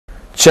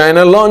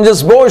China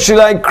launches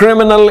Bolshevik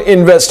criminal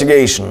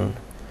investigation.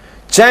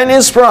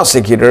 Chinese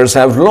prosecutors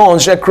have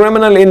launched a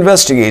criminal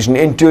investigation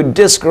into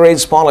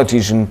disgraced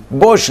politician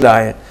Bo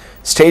Xilai,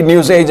 state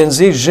news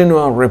agency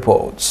Xinhua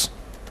reports.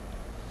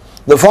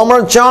 The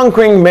former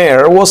Chongqing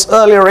mayor was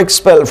earlier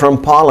expelled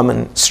from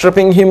parliament,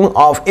 stripping him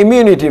of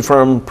immunity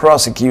from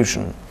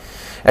prosecution.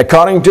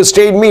 According to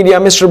state media,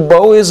 Mr.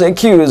 Bo is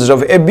accused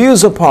of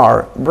abuse of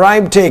power,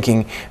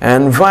 bribe-taking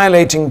and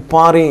violating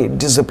party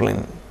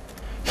discipline.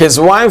 His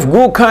wife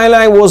Gu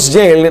Kailai was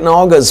jailed in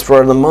August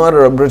for the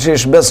murder of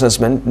British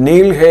businessman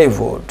Neil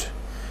Haywood.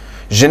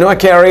 Xinhua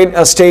carried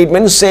a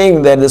statement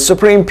saying that the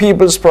Supreme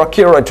People's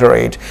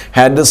Procuratorate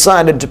had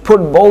decided to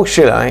put Bo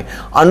Xilai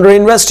under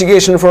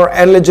investigation for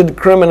alleged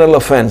criminal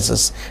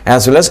offences,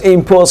 as well as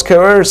impose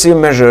coercive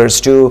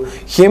measures to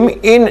him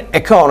in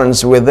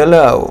accordance with the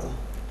law.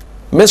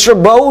 Mr.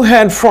 Bo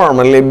had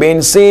formerly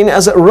been seen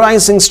as a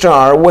rising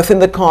star within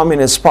the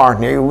Communist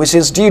Party, which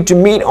is due to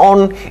meet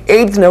on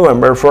 8th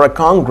November for a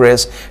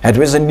congress at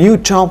which the new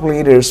top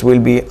leaders will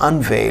be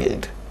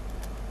unveiled.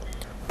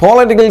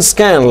 Political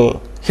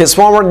scandal. His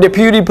former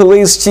deputy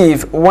police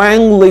chief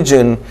Wang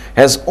Lijun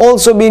has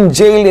also been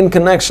jailed in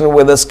connection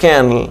with the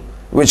scandal,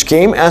 which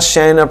came as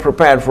China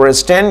prepared for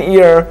its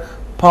 10-year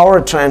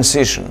power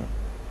transition.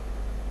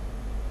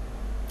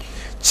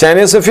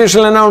 Chinese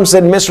official announced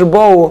that Mr.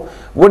 Bo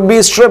would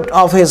be stripped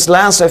of his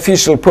last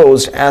official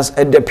post as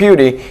a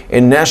deputy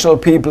in National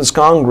People's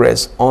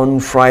Congress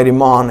on Friday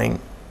morning.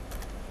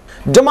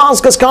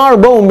 Damascus car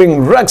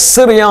bombing wrecks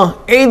Syria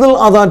Eid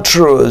al-Adha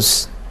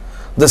truce.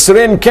 The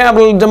Syrian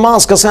capital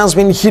Damascus has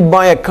been hit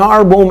by a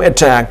car bomb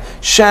attack,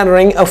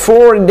 shattering a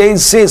 4-day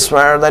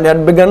ceasefire that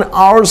had begun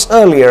hours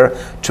earlier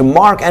to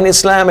mark an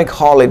Islamic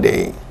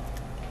holiday.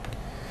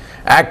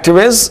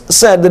 Activists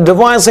said the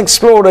device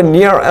exploded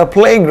near a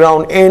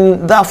playground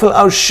in Dafil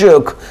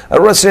al-Shuk, a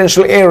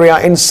residential area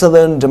in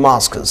southern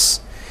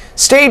Damascus.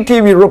 State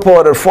TV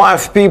reported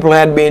 5 people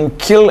had been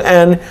killed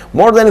and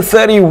more than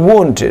 30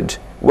 wounded,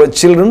 with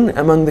children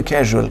among the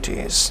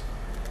casualties.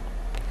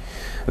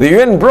 The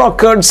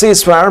UN-brokered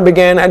ceasefire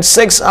began at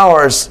 6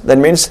 hours, that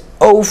means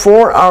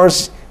 04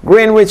 hours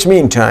Greenwich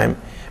Mean Time,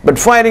 but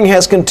fighting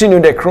has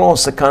continued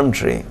across the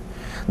country.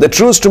 The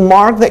truce to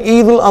mark the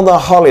Eid al-Adha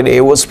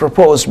holiday was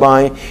proposed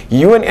by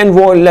UN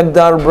envoy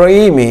Lakhdar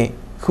Brahimi,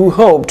 who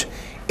hoped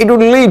it would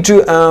lead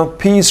to a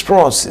peace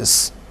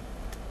process.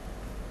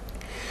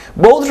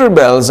 Both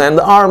rebels and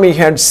the army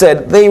had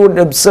said they would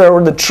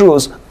observe the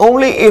truce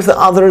only if the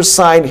other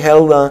side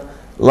held the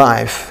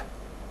life.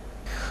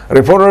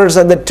 Reporters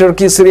at the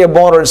Turkey-Syria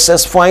border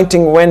says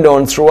fighting went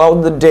on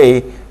throughout the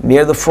day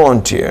near the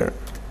frontier.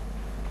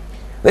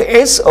 The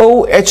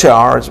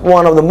SOHR,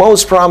 one of the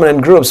most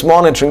prominent groups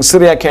monitoring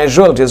Syria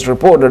casualties,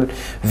 reported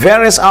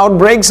various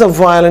outbreaks of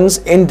violence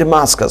in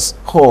Damascus,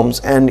 Homs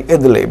and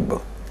Idlib.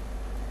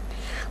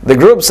 The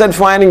group said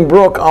fighting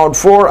broke out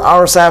 4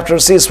 hours after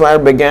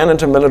ceasefire began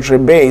at a military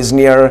base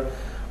near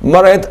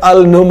Maret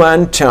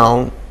al-Numan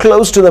town,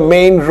 close to the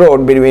main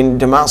road between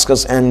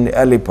Damascus and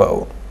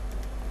Aleppo.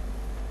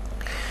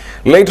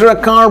 Later,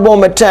 a car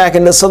bomb attack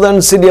in the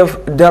southern city of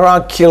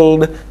Daraa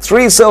killed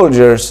 3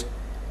 soldiers,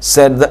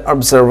 said the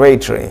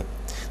observatory.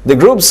 The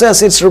group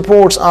says its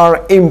reports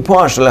are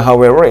impartial,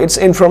 however, its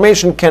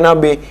information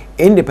cannot be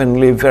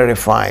independently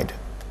verified.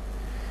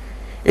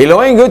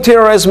 Eloy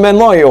Gutierrez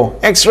Menoyo,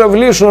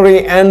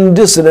 ex-revolutionary and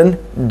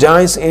dissident,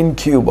 dies in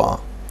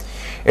Cuba.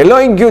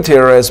 Eloy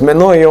Gutierrez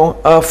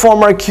Menoyo, a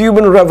former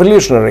Cuban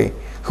revolutionary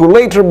who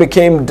later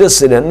became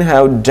dissident,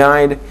 have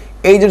died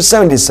aged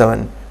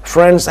 77,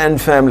 friends and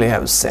family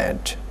have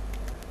said.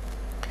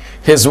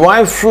 His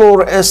wife,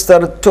 Flor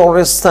Esther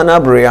Torres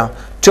Sanabria,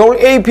 told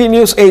AP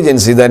News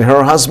Agency that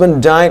her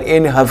husband died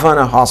in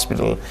Havana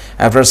Hospital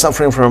after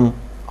suffering from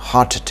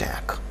heart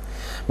attack.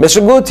 Mr.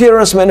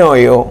 Gutierrez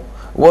Menoyo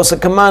was a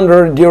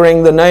commander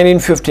during the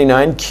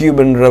 1959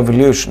 Cuban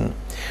Revolution.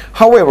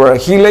 However,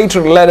 he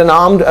later led an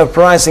armed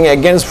uprising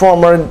against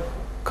former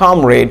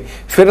comrade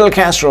Fidel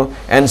Castro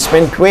and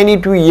spent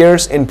 22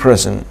 years in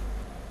prison.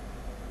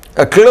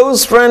 A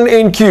close friend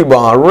in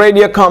Cuba,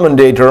 radio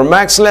commentator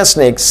Max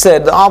Lesnick,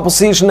 said the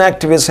opposition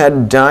activist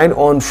had died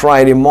on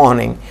Friday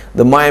morning,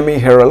 the Miami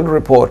Herald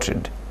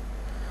reported.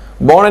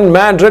 Born in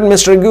Madrid,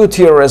 Mr.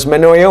 Gutierrez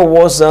Menoyo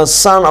was the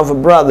son of a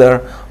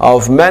brother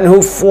of men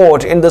who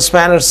fought in the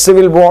Spanish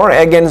Civil War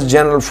against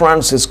General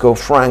Francisco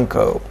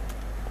Franco.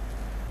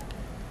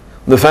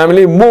 The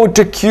family moved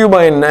to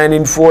Cuba in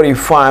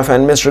 1945,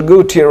 and Mr.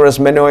 Gutierrez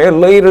Menoyo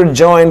later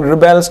joined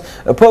rebels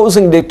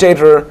opposing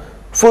dictator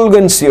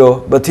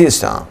Fulgencio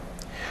Batista.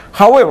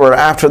 However,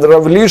 after the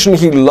revolution,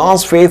 he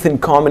lost faith in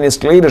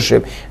communist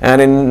leadership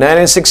and in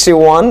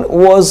 1961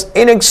 was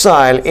in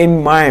exile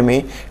in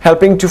Miami,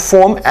 helping to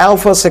form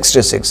Alpha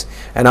 66,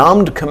 an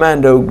armed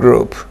commando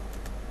group.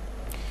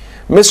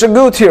 Mr.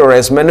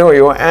 Gutierrez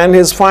Menoyo and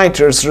his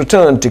fighters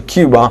returned to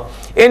Cuba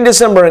in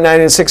December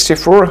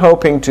 1964,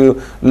 hoping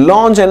to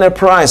launch an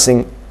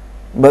uprising,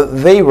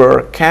 but they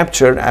were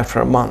captured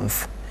after a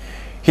month.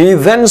 He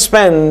then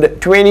spent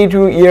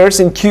 22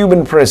 years in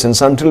Cuban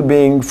prisons until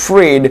being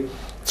freed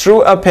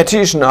through a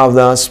petition of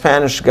the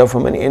Spanish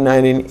government in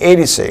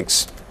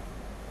 1986.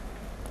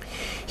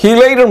 He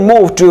later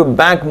moved to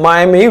back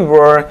Miami,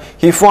 where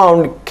he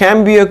found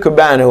Cambio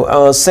Cubano,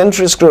 a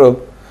centrist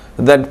group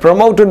that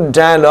promoted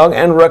dialogue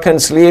and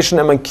reconciliation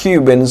among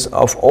Cubans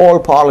of all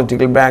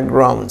political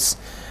backgrounds.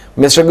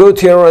 Mr.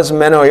 Gutierrez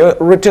Menoyo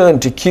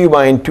returned to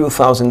Cuba in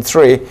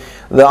 2003.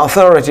 The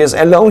authorities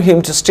allowed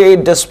him to stay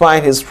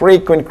despite his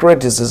frequent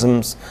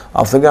criticisms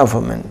of the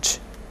government.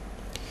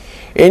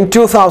 In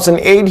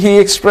 2008, he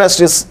expressed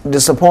his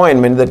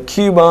disappointment that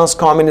Cuba's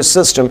communist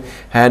system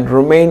had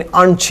remained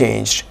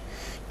unchanged.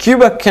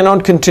 Cuba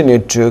cannot continue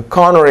to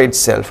corner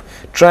itself,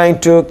 trying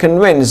to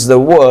convince the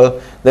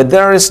world that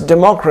there is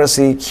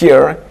democracy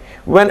here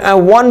when a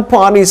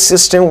one-party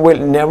system will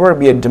never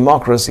be a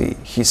democracy,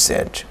 he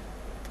said.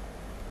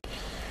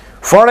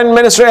 Foreign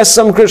Minister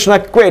S.M.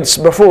 Krishna quits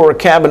before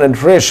cabinet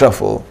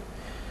reshuffle.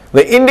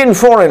 The Indian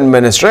Foreign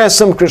Minister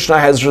S.M. Krishna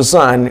has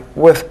resigned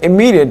with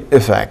immediate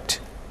effect.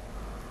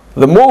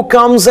 The move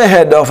comes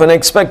ahead of an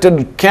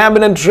expected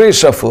cabinet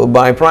reshuffle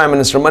by Prime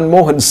Minister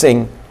Manmohan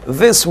Singh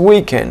this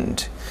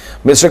weekend.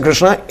 Mr.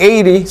 Krishna,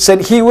 80,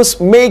 said he was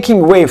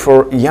making way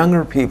for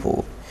younger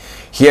people.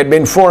 He had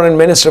been Foreign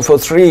Minister for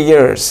 3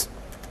 years.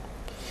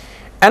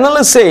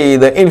 Analysts say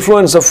the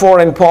influence of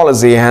foreign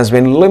policy has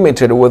been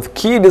limited, with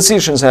key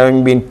decisions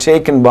having been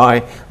taken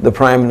by the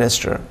Prime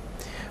Minister.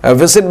 A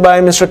visit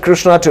by Mr.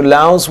 Krishna to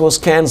Laos was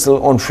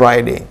cancelled on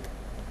Friday.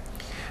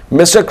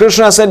 Mr.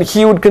 Krishna said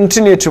he would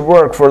continue to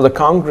work for the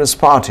Congress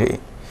Party.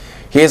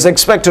 He is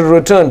expected to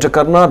return to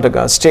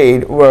Karnataka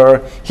state,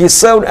 where he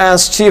served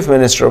as Chief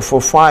Minister for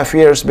 5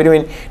 years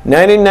between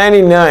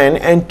 1999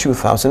 and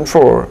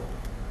 2004.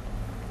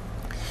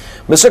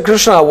 Mr.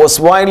 Krishna was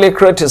widely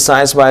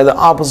criticized by the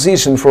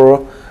opposition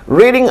for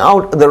reading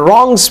out the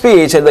wrong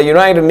speech at the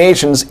United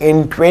Nations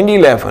in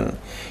 2011.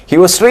 He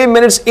was 3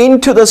 minutes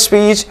into the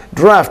speech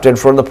drafted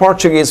for the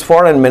Portuguese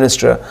Foreign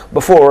Minister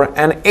before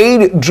an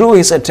aide drew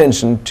his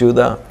attention to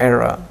the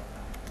error.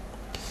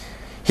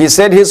 He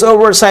said his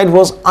oversight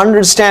was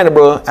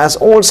understandable, as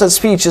all such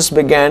speeches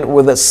began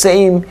with the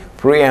same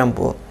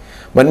preamble.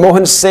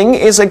 Manmohan Singh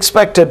is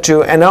expected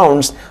to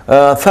announce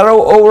a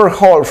thorough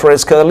overhaul for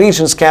his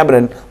coalition's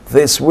cabinet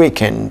this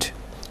weekend,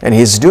 and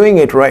he's doing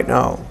it right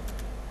now.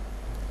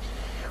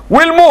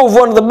 We'll move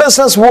on to the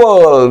business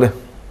world.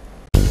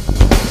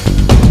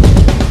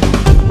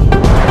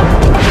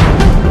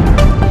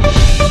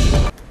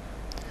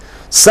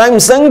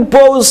 Samsung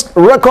posts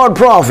record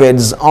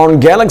profits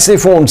on Galaxy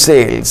phone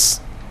sales.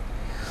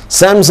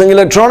 Samsung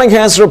Electronics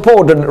has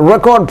reported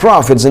record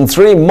profits in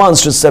 3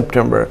 months to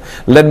September,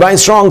 led by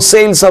strong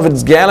sales of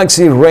its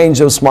Galaxy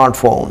range of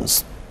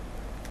smartphones.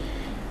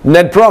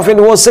 Net profit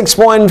was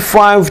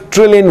 6.5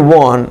 trillion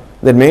won,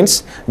 that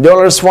means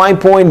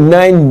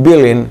 $5.9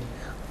 billion,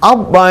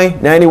 up by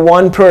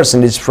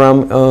 91%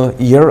 from a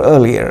year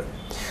earlier.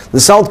 The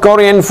South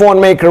Korean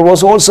phone maker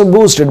was also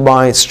boosted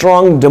by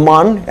strong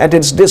demand at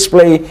its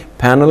display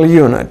panel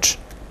unit.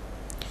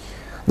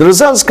 The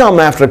results come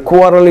after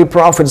quarterly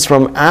profits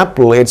from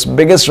Apple, its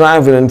biggest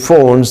rival in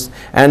phones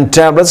and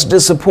tablets,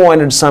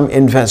 disappointed some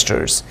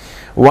investors.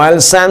 While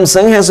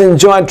Samsung has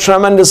enjoyed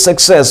tremendous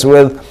success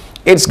with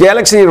its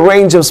Galaxy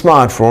range of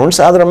smartphones,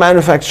 other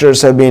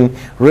manufacturers have been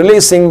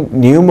releasing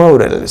new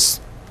models.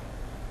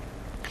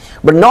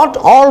 But not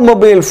all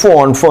mobile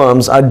phone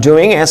firms are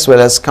doing as well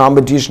as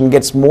competition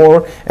gets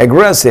more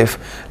aggressive.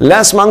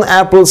 Last month,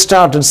 Apple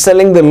started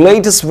selling the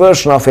latest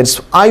version of its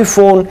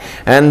iPhone,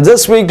 and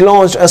this week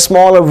launched a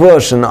smaller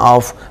version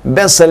of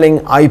best-selling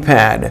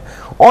iPad.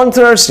 On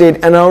Thursday,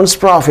 it announced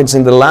profits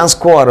in the last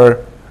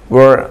quarter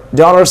were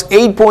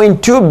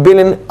 $8.2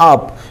 billion,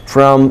 up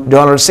from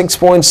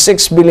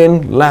 $6.6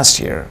 billion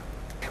last year.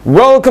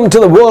 Welcome to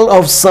the world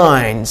of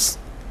science.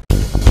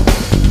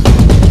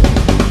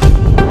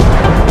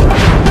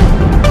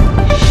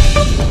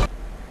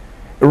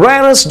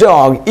 Rarest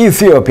dog,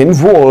 Ethiopian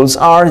wolves,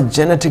 are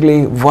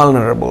genetically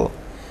vulnerable.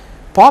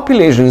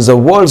 Populations of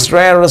the world's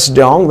rarest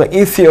dog,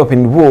 the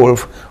Ethiopian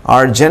wolf,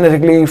 are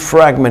genetically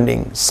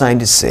fragmenting,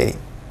 scientists say.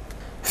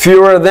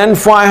 Fewer than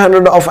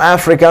 500 of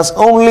Africa's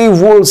only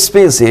wolf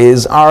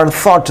species are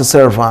thought to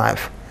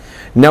survive.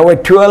 Now, a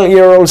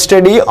 12-year-old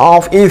study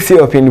of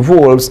Ethiopian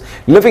wolves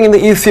living in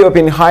the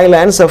Ethiopian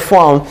highlands have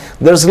found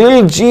there's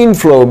little gene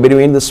flow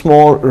between the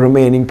small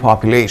remaining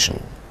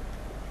population.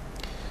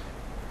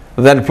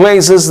 That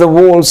places the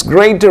wolves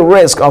greater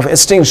risk of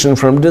extinction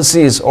from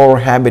disease or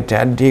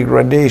habitat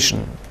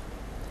degradation.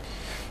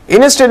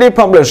 In a study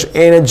published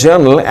in a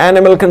journal,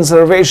 Animal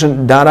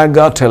Conservation, Dara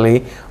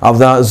Gotteli of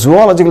the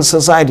Zoological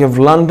Society of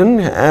London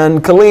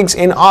and colleagues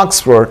in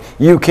Oxford,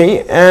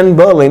 UK and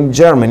Berlin,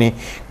 Germany,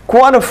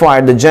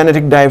 quantified the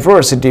genetic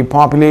diversity,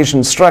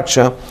 population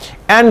structure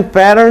and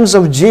patterns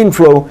of gene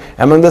flow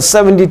among the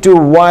 72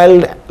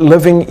 wild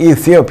living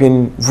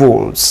Ethiopian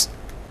wolves.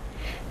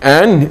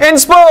 And in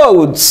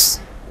sports,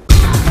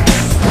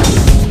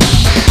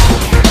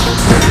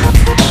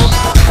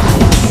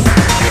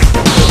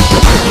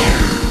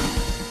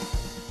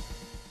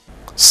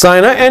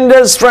 Sina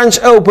enters French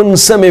Open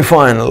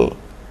semi-final.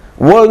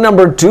 World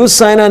number 2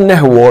 Saina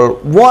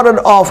Nehwal warded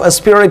off a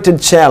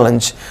spirited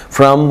challenge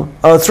from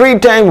a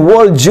 3-time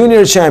world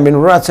junior champion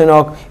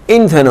Ratchanok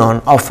Inthanon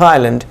of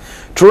Thailand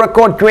to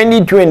record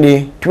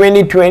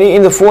 2020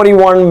 in the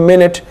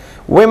 41-minute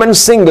women's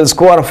singles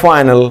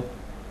quarterfinal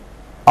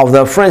of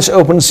the French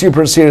Open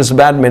Super Series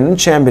Badminton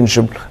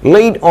Championship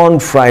late on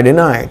Friday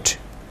night.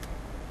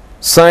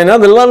 Saina,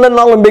 the London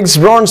Olympics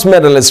bronze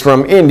medalist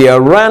from India,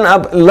 ran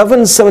up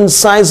 11-7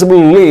 sizable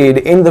lead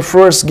in the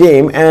first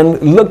game and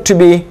looked to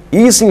be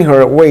easing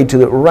her way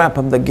to wrap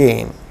up the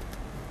game.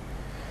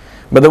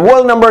 But the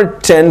world number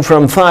 10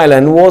 from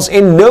Thailand was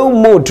in no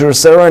mood to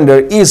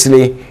surrender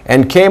easily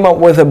and came up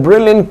with a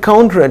brilliant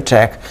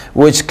counter-attack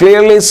which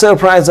clearly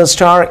surprised the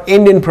star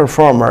Indian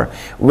performer,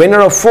 winner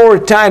of 4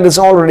 titles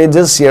already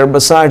this year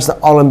besides the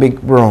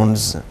Olympic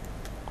bronze.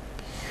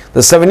 The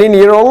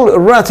 17-year-old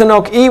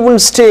Ratchanok even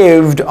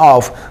staved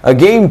off a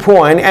game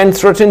point and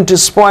threatened to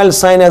spoil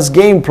Saina's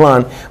game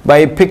plan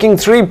by picking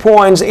 3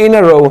 points in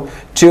a row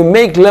to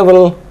make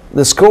level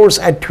the scores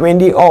at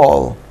 20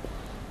 all.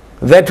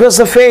 That was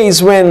the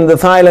phase when the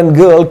Thailand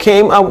girl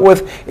came up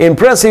with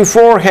impressive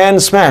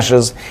forehand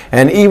smashes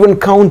and even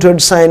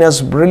countered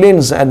Saina's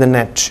brilliance at the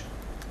net.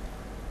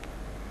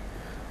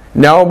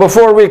 Now,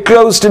 before we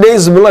close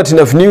today's bulletin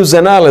of news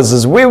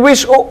analysis, we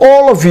wish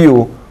all of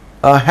you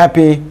a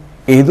happy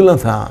Eid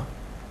al-Adha.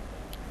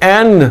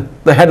 And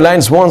the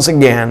headlines once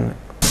again.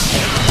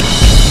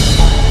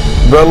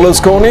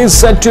 Berlusconi is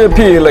set to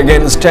appeal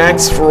against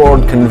tax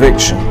fraud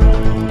conviction.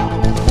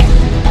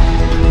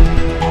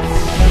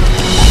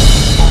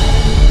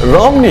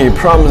 Romney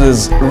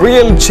promises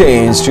real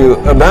change to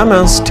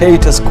Obama's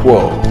status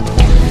quo.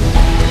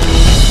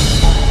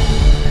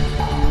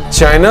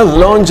 China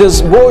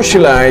launches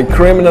Woshilai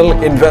criminal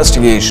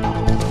investigation.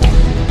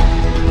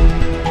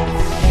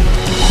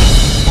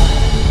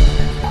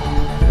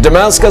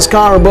 Damascus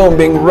car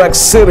bombing wrecks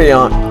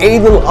Syria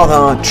Eid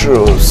al-Adha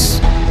truce.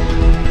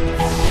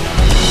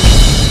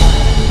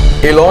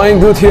 Eloy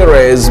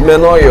Gutierrez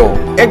Menoyo,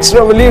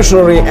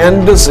 ex-revolutionary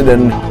and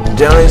dissident,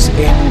 dies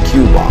in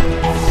Cuba.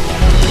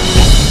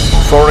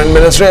 Foreign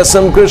Minister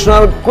S.M.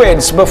 Krishna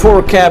quits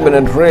before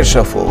cabinet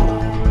reshuffle.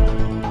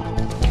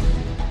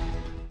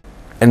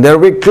 And there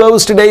we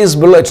close today's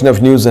bulletin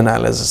of news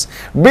analysis.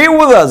 Be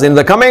with us in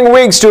the coming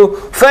weeks to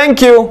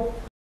thank you.